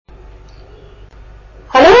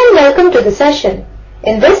welcome to the session.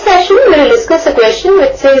 In this session, we will discuss a question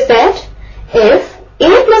which says that if a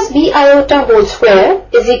plus b iota whole square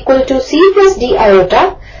is equal to c plus d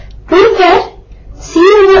iota, prove that c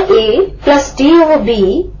over a plus d over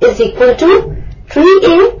b is equal to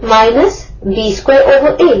 3a minus b square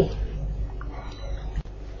over a.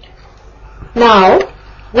 Now,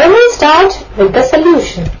 we will start with the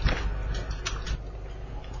solution.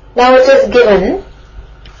 Now it is given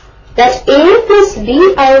that a plus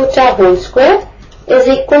b iota whole square is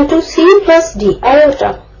equal to c plus d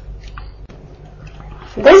iota.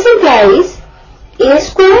 This implies a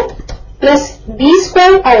square plus b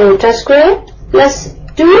square iota square plus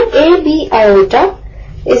 2ab iota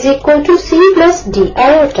is equal to c plus d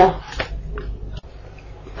iota.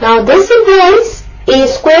 Now this implies a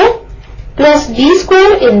square plus b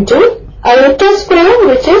square into iota square,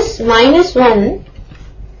 which is minus 1,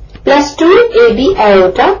 plus 2ab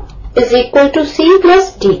iota is equal to c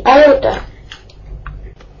plus d iota.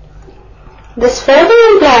 This further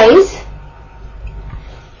implies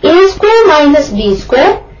a square minus b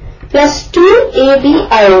square plus 2ab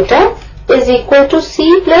iota is equal to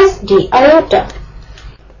c plus d iota.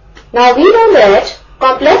 Now we know that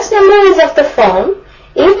complex number is of the form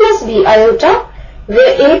a plus b iota,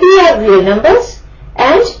 where a, b are real numbers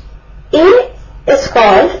and a is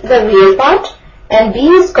called the real part and b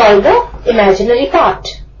is called the imaginary part.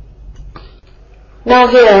 Now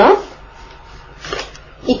here,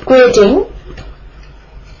 equating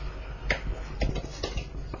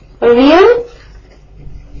real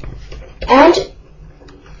and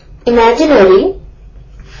imaginary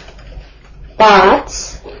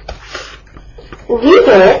parts, we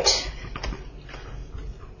get,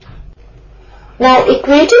 now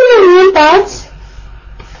equating the real parts,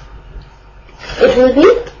 it will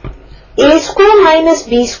be a square minus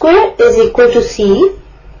b square is equal to c,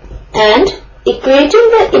 and equating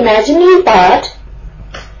the imaginary part,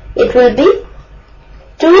 it will be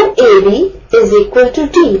 2ab is equal to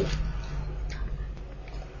d.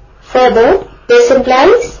 Further, this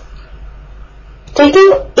implies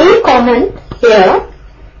taking a common here,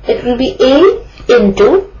 it will be a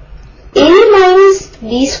into a minus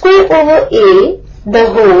b square over a, the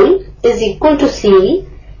whole, is equal to c,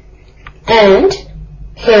 and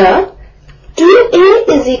here 2a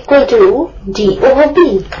is equal to d over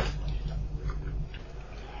b.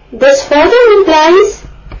 This further implies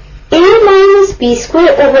a minus b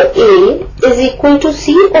square over a is equal to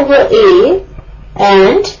c over a,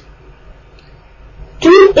 and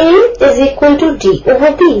 2a is equal to d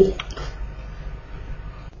over b.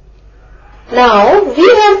 Now we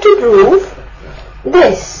have to prove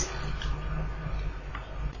this.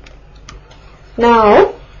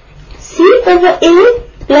 Now c over a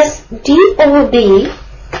plus d over b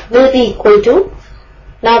will be equal to,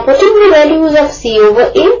 now putting the values of c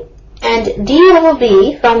over a and d over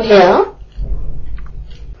b from here,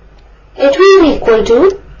 it will be equal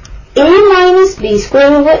to a minus b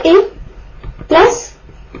square over a plus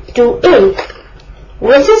 2a,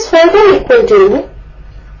 which is further equal to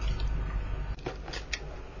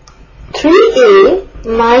 3a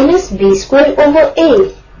minus b square over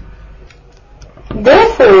a.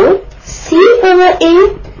 Therefore, c over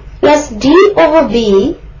a plus d over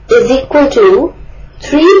b is equal to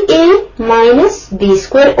 3a minus b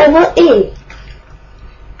square over a.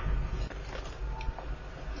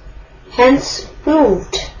 Hence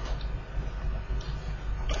proved.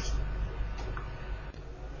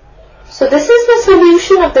 So this is the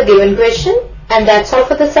solution of the given question, and that's all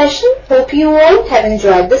for the session. Hope you all have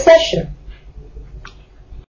enjoyed the session.